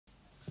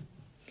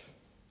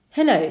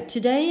Hello,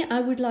 today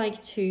I would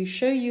like to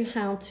show you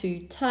how to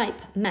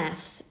type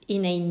maths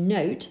in a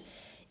note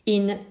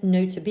in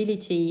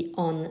Notability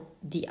on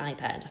the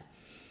iPad.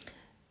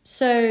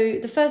 So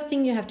the first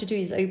thing you have to do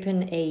is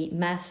open a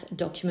math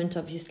document,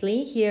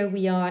 obviously. Here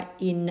we are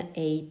in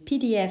a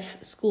PDF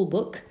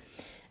schoolbook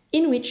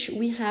in which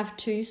we have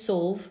to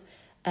solve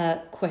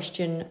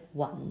question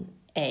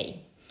 1a.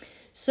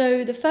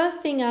 So the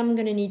first thing I'm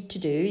going to need to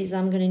do is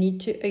I'm going to need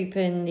to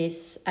open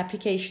this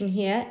application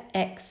here,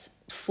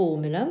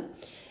 xFormula,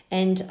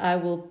 and I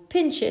will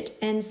pinch it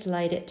and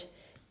slide it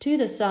to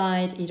the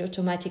side. It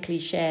automatically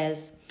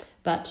shares,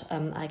 but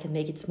I can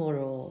make it smaller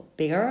or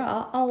bigger.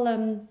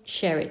 I'll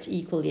share it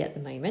equally at the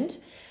moment.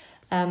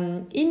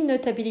 In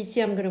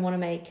Notability, I'm going to want to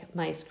make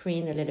my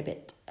screen a little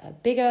bit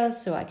bigger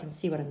so I can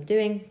see what I'm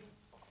doing.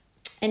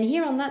 And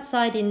here on that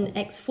side in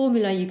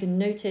xFormula, you can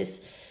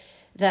notice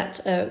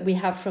that we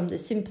have from the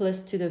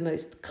simplest to the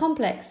most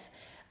complex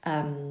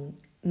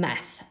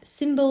math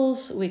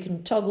symbols. We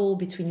can toggle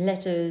between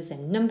letters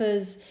and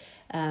numbers,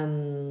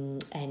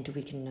 and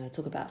we can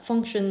talk about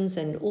functions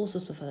and all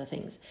sorts of other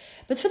things.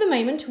 But for the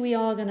moment, we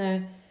are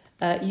going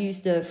to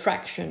use the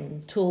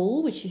fraction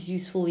tool, which is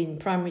useful in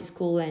primary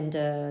school and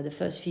the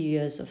first few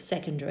years of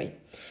secondary.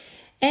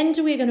 And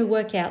we're going to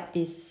work out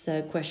this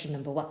question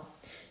number 1.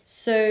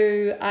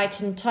 So I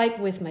can type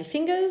with my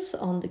fingers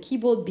on the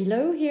keyboard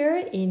below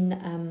here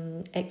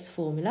in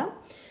xFormula.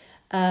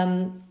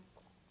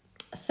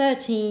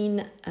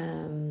 13,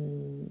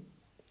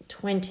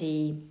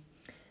 20,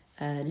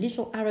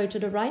 little arrow to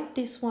the right,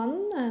 this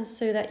one,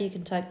 so that you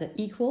can type the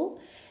equal.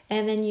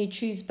 And then you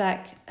choose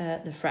back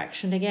the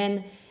fraction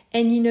again.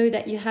 And you know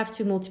that you have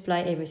to multiply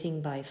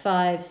everything by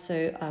 5.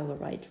 So I will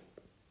write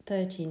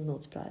 13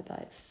 multiplied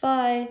by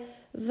 5.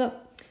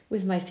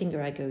 With my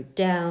finger I go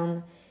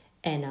down.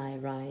 And I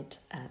write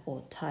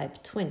or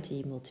type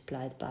 20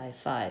 multiplied by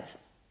 5.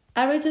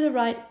 Arrow to the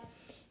right,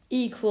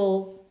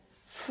 equal,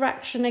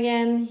 fraction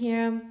again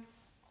here.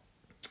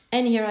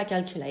 And here I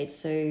calculate,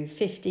 so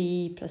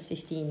 50 plus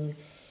 15,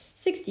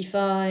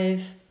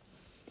 65.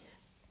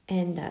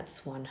 And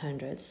that's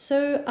 100.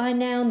 So I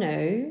now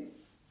know,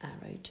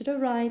 arrow to the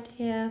right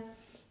here,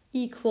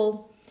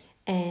 equal.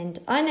 And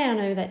I now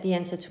know that the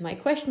answer to my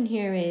question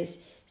here is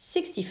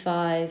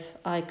 65.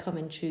 I come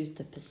and choose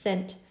the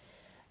percent.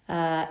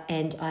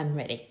 And I'm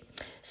ready.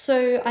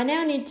 So I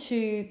now need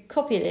to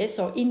copy this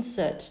or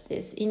insert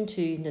this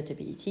into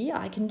Notability.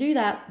 I can do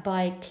that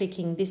by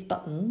clicking this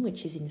button,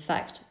 which is in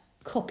fact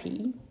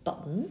copy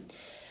button.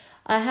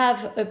 I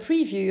have a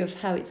preview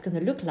of how it's going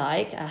to look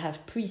like. I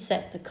have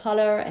preset the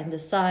color and the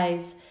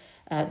size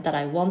that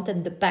I want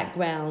and the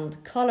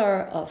background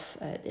color of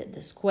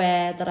the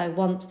square that I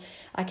want.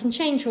 I can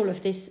change all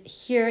of this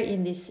here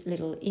in this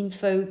little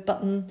info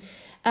button.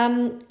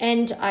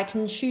 And I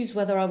can choose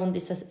whether I want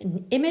this as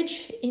an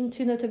image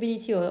into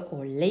Notability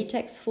or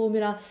latex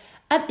formula.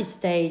 At this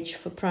stage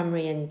for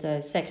primary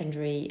and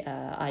secondary,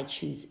 I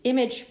choose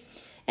image,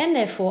 and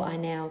therefore I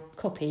now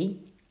copy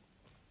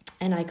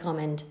and I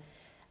comment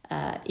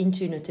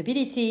into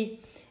Notability,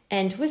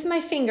 and with my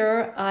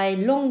finger I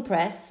long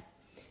press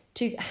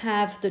to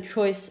have the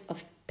choice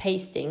of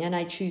pasting, and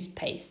I choose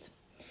paste.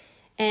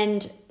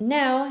 And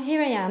now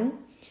here I am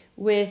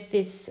with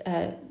this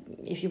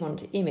if you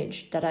want,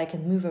 image that I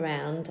can move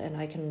around and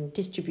I can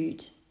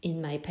distribute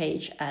in my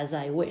page as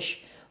I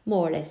wish,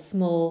 more or less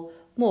small,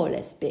 more or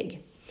less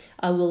big.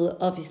 I will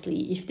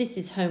obviously, if this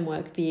is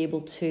homework, be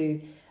able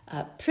to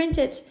print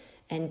it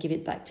and give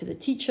it back to the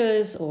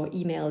teachers or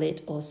email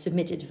it or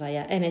submit it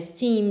via MS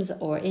Teams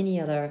or any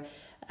other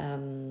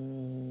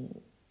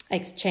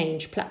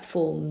exchange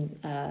platform,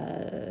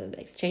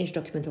 exchange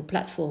document or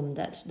platform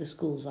that the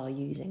schools are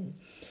using.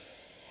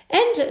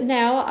 And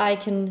now I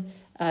can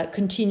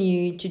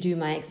continue to do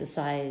my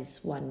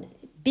exercise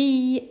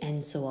 1b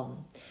and so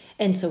on.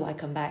 And so I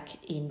come back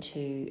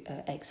into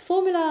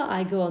xFormula.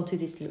 I go onto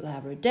this little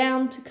arrow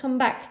down to come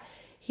back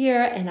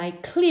here, and I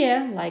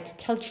clear, like a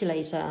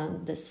calculator,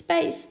 the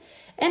space,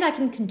 and I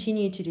can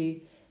continue to do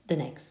the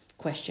next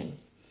question.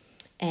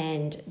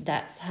 And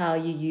that's how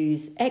you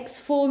use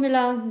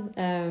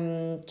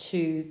xFormula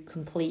to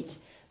complete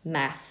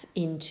math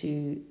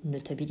into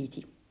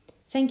Notability.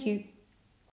 Thank you.